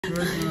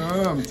Good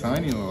job.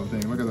 Tiny little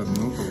thing. Look at that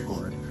umbilical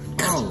cord.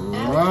 All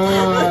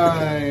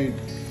right.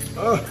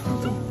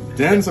 Oh,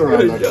 dance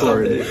around that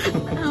cord.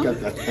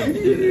 Got that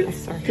thing.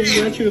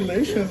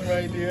 Congratulations,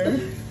 my dear.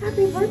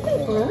 Happy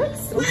birthday,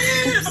 Brooks.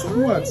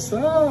 What's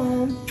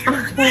up?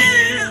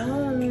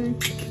 Hi.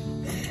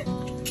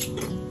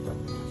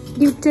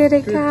 You did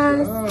it, Good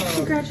Cass. job.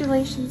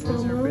 Congratulations,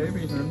 That's your Mama.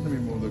 baby. Let me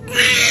move the cord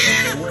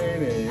out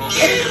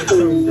of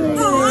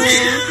the way.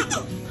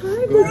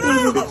 Hi, good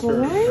baby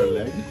boy.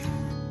 boy.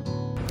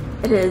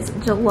 It is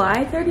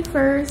July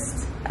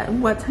 31st. At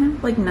what time?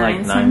 Like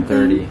 9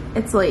 9:30.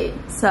 It's late,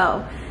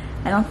 so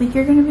I don't think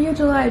you're gonna be a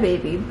July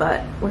baby,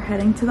 but we're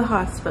heading to the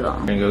hospital.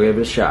 We're gonna go give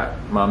it a shot.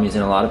 Mommy's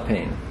in a lot of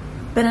pain.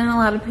 Been in a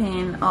lot of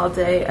pain all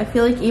day. I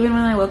feel like even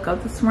when I woke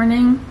up this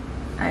morning,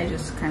 I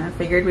just kind of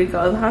figured we'd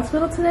go to the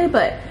hospital today,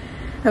 but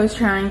I was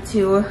trying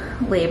to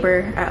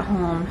labor at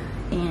home,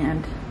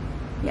 and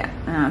yeah,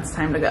 now it's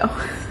time to go.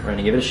 We're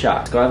gonna give it a shot.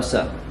 Let's go have a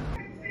sip.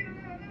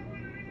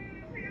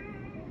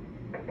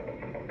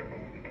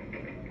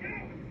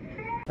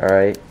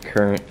 Alright,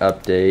 current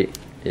update.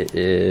 It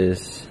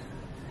is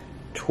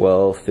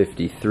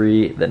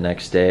 12:53 the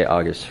next day,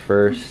 August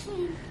 1st.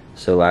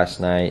 So last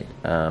night,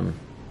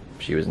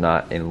 she was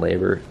not in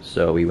labor,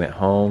 so we went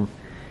home.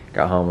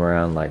 Got home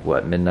around like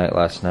what, midnight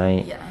last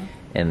night? Yeah.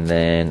 And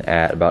then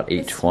at about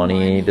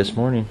 8:20 this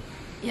morning.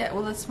 Yeah,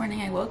 well this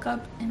morning I woke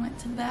up and went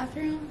to the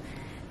bathroom,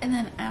 and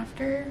then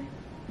after,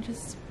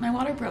 just my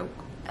water broke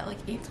at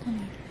like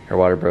 8:20. Her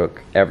water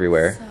broke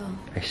everywhere. So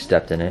I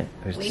stepped in it.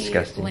 It was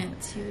disgusting. We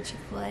went to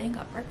Chick-fil-A and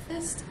got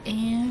breakfast,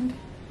 and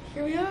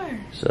here we are.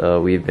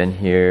 So we've been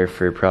here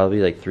for probably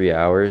like 3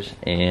 hours,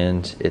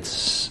 and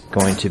it's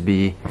going to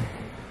be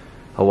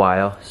a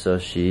while. So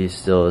she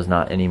still is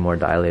not any more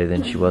dilated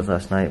than she was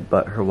last night,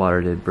 but her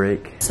water did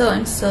break. So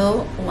I'm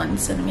still 1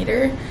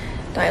 centimeter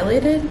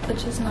dilated,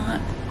 which is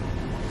not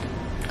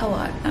a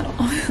lot at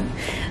all.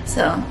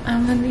 So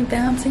I'm gonna be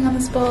bouncing on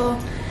this ball.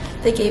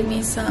 They gave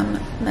me some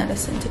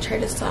medicine to try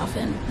to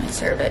soften my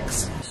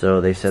cervix.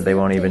 So they said they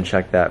won't even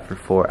check that for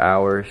 4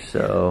 hours,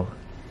 so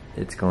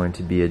it's going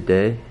to be a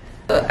day.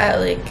 So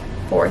at like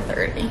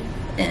 4:30,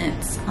 and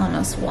it's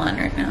almost 1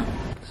 right now.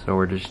 So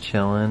we're just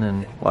chilling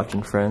and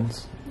watching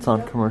Friends. It's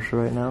on commercial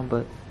right now,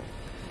 but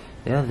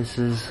yeah, this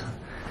is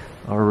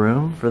our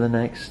room for the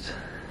next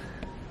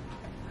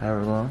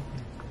however long.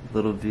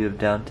 Little view of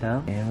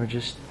downtown, and we're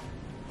just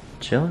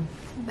chilling.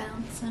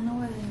 Bouncing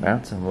away.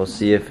 Bouncing. We'll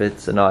see if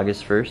it's an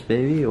August 1st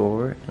baby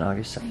or an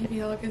August 2nd.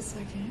 Maybe August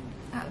 2nd.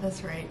 At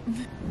this rate.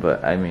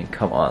 But I mean,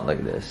 come on, look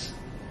at this.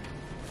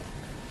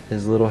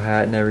 His little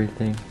hat and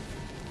everything.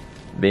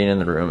 Being in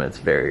the room, it's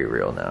very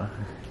real now.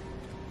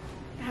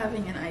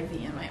 Having an IV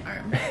in my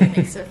arm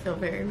makes it feel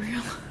very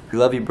real. We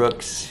love you,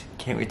 Brooks.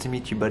 Can't wait to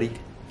meet you, buddy.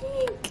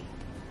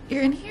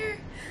 You're in here,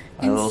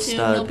 My and little soon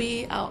stud. you'll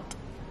be out.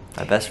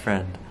 My best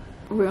friend.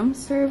 Room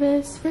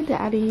service for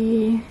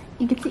Daddy.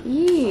 You get to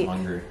eat. I'm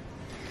hungry.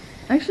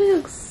 Actually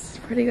looks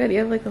pretty good. You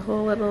have like a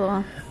whole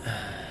little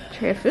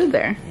tray of food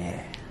there.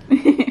 Yeah.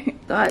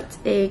 Got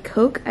a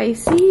Coke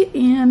Icy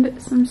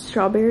and some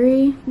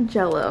strawberry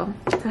jello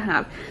to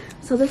have.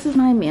 So this is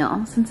my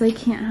meal, since I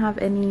can't have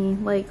any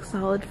like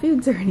solid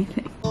foods or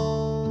anything.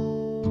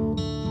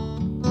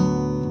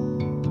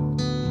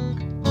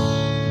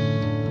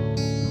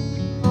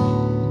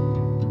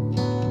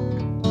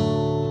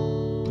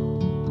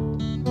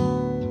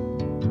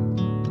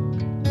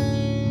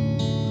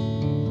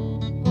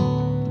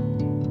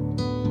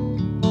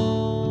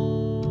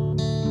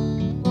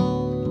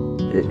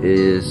 It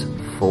is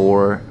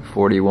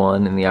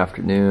 4:41 in the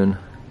afternoon,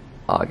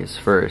 August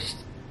 1st,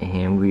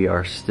 and we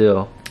are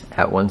still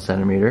at 1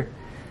 centimeter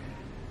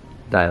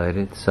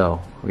dilated,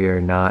 so we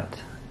are not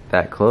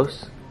that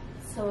close.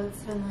 So it's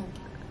been like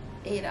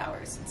 8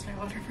 hours since my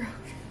water broke.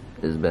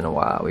 It's been a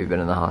while. We've been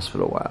in the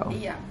hospital a while.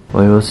 Yeah.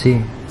 We will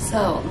see.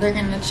 So they're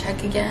gonna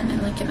check again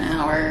in like an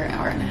hour,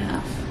 hour and a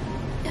half,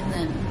 and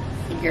then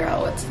figure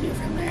out what to do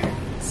from there.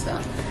 So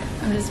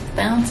I'm just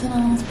bouncing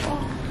on this ball.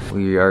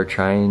 We are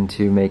trying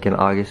to make an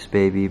August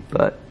baby,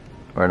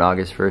 or an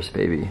August 1st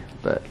baby,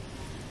 but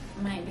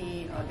Might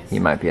be August. he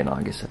might be an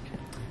August 2nd.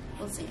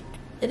 We'll see.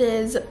 It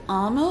is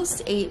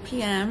almost 8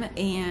 p.m.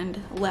 and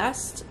the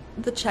last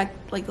check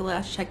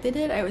they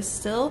did, I was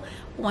still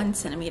 1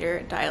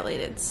 centimeter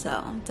dilated.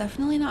 So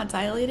definitely not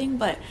dilating,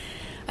 but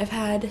I've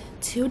had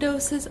 2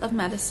 doses of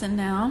medicine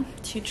now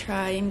to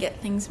try and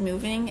get things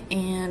moving,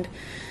 and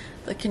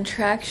the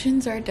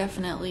contractions are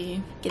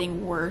definitely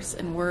getting worse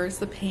and worse.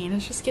 The pain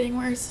is just getting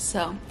worse.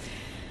 So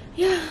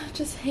yeah,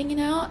 just hanging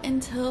out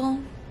until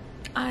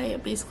I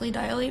basically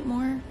dilate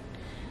more.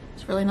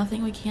 There's really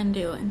nothing we can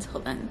do until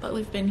then, but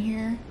we've been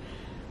here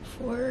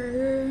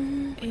for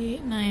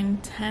 8, 9,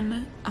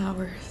 10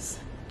 hours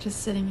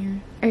just sitting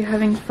here. Are you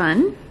having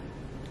fun?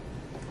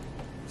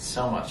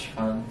 So much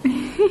fun.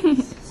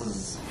 This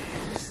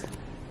is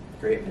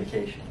great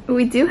vacation.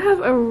 We do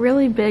have a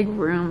really big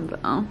room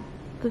though.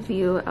 The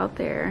view out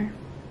there.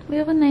 We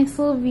have a nice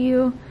little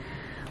view,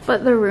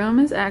 but the room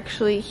is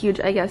actually huge.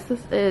 I guess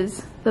this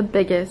is the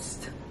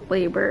biggest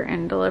labor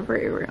and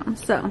delivery room.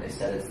 So They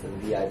said it's the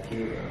VIP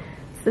room.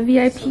 it's the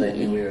VIP. So they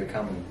knew we were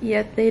coming.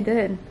 Yet they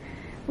did.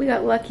 We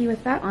got lucky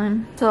with that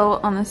one. So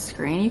on the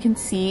screen you can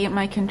see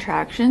my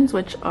contractions,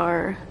 which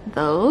are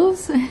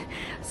those.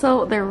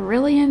 So they're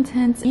really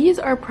intense. These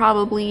are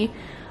probably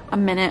a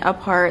minute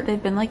apart.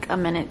 They've been like a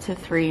minute to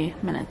 3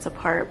 minutes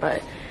apart,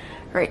 but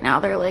right now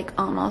they're like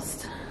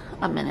almost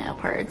a minute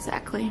apart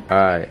exactly.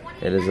 Alright,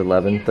 it is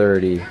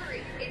 11:30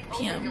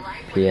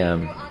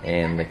 PM.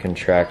 and the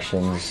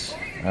contractions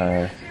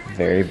are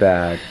very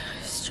bad.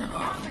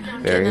 Strong.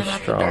 Very Getting an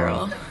strong.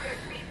 epidural.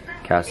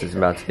 Cass is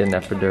about to get an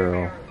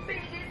epidural.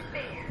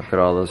 Look at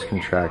all those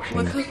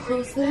contractions. Look how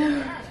close they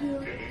are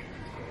too.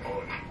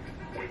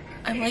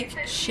 I'm like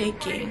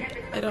shaking.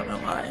 I don't know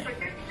why.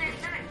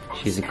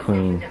 She's a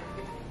queen.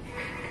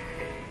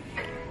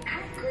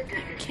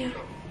 Thank you.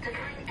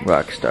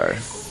 Rock star.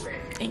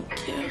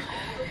 Thank you.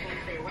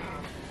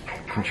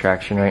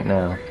 Contraction right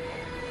now.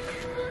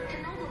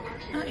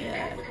 Not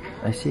yet.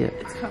 I see it.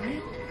 It's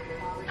coming.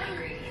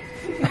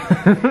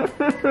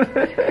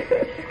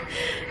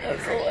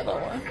 That's a little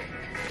one.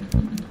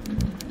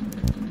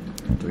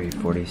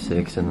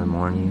 3:46 in the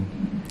morning.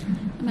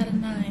 I'm at a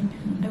 9.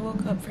 I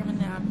woke up from a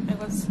nap. I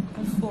was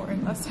at 4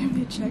 last time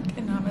we checked,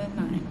 and now I'm at a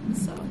 9.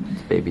 So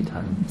It's baby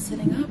time. I'm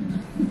sitting up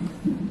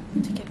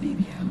to get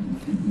baby out.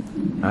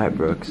 Alright,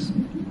 Brooks.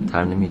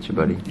 Time to meet you,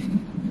 buddy.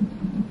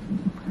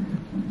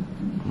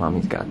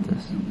 Mommy's got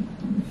this.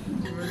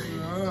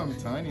 I'm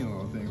tiny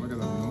little thing. Look at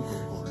that umbilical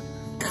cord.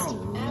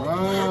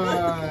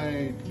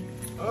 Alright.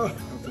 Oh,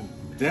 have to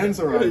dance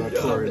around that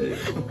cord.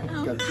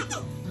 Got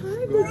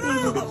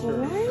the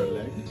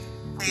leg.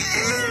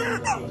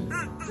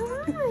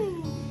 Hi.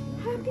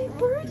 Happy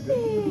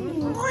birthday.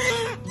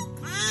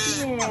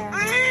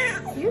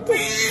 Yeah. You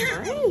did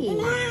great.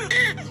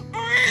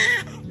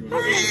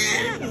 How's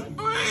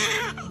my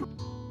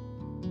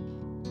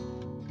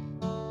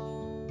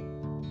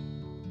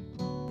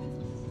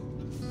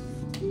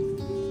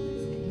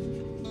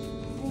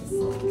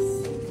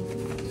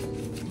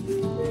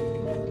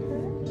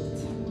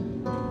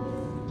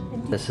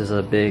This is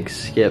a big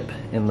skip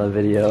in the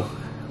video.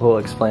 We'll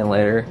explain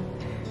later.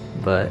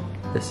 But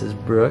this is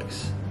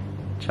Brooks,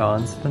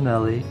 John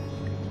Spinelli,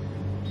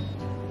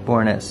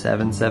 born at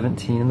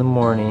 7:17 in the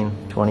morning,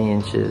 20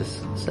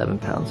 inches, 7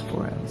 pounds,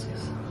 4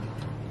 ounces.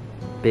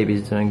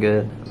 Baby's doing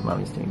good,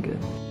 mommy's doing good.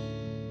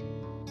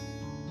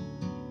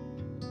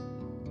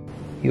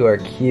 You are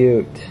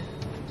cute.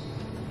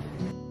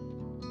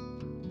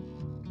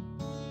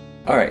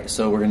 Alright,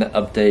 so we're gonna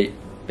update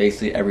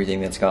basically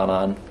everything that's gone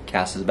on.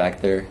 Cass is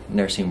back there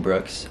nursing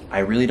Brooks. I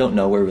really don't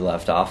know where we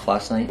left off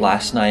last night.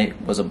 Last night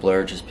was a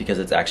blur just because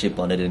it's actually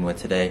blended in with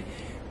today.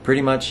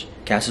 Pretty much,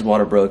 Cass's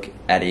water broke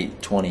at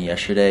 8:20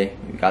 yesterday.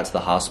 We got to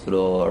the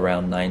hospital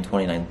around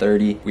 9:20,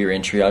 9:30. We were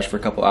in triage for a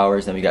couple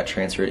hours, then we got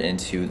transferred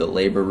into the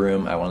labor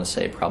room, I wanna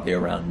say probably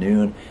around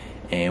noon.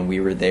 And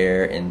we were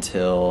there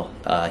until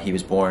he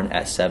was born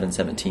at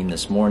 7:17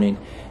 this morning.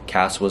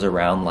 Cass was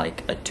around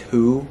like a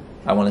 2,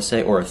 I wanna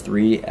say, or a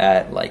 3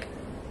 at like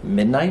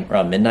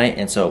around midnight,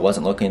 and so it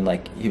wasn't looking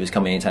like he was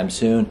coming anytime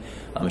soon.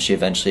 She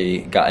eventually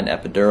got an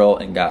epidural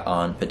and got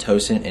on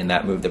Pitocin, and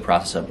that moved the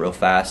process up real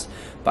fast.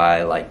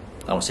 By like,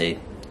 I want to say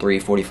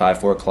 3:45,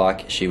 4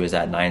 o'clock, she was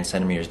at 9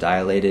 centimeters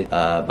dilated.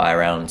 By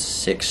around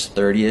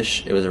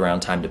 6:30ish, it was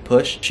around time to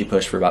push. She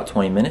pushed for about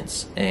 20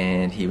 minutes,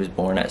 and he was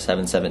born at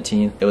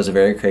 7:17. It was a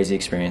very crazy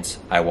experience.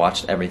 I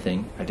watched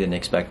everything. I didn't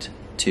expect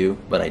to,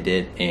 but I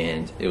did,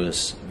 and it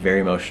was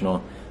very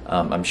emotional.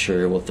 I'm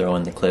sure we'll throw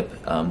in the clip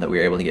that we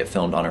were able to get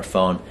filmed on our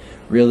phone.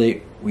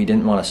 Really, we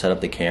didn't want to set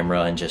up the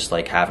camera and just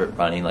like have it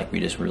running. Like,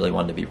 we just really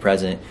wanted to be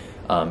present.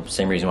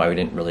 Same reason why we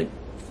didn't really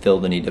feel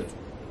the need to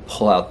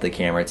pull out the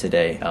camera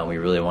today. We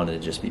really wanted to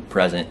just be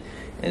present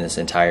in this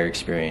entire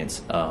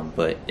experience.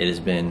 But it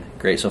has been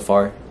great so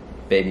far.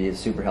 Baby is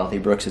super healthy.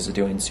 Brooks is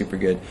doing super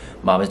good.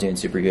 Mom is doing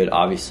super good.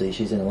 Obviously,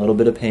 she's in a little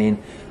bit of pain,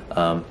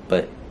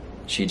 but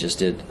she just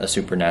did a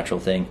supernatural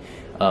thing.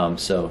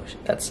 So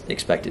that's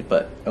expected,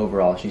 but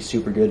overall she's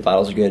super good.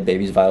 Vitals are good,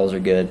 baby's vitals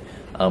are good.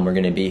 We're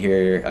gonna be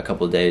here a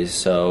couple of days.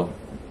 So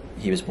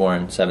he was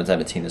born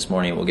 7:17 this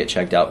morning. We'll get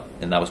checked out,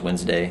 and that was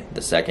Wednesday the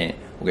 2nd.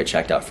 We'll get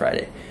checked out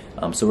Friday.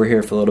 So we're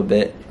here for a little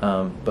bit,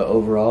 but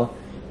overall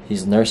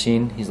he's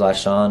nursing, he's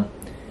latched on.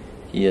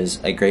 He is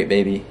a great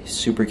baby, he's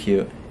super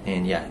cute,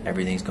 and yeah,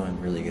 everything's going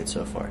really good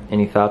so far.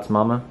 Any thoughts,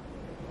 mama?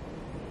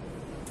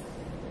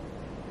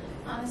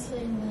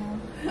 Honestly, no.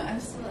 I'm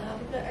still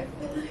out of it, I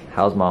feel like.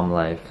 How's mom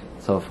life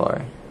so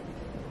far?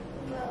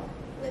 Well,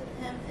 with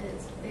him,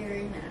 it's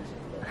very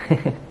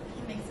magical.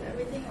 He makes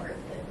everything worth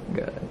it.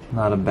 Good.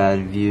 Not a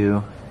bad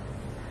view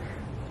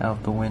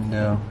out the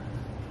window.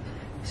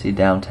 See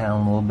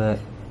downtown a little bit.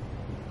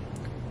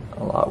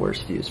 A lot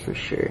worse views for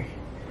sure.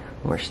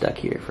 We're stuck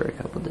here for a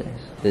couple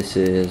days. This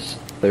is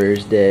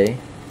Thursday.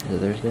 Is it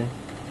Thursday?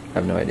 I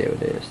have no idea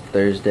what it is.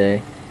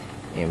 Thursday,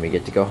 and we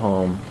get to go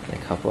home in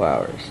a couple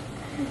hours.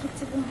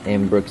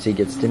 And Brooksy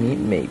gets to meet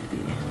Maybe.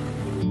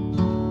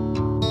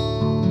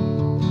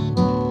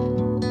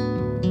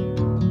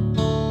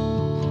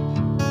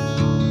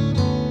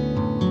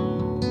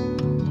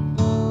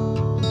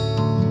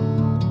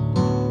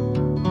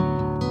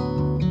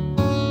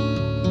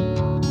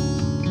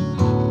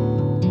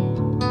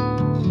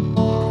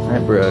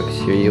 Brooks.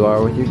 Here you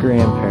are with your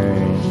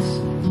grandparents.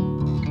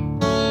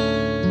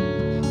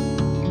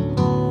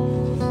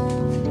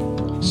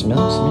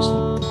 Smell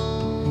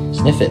it.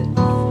 Sniff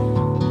it.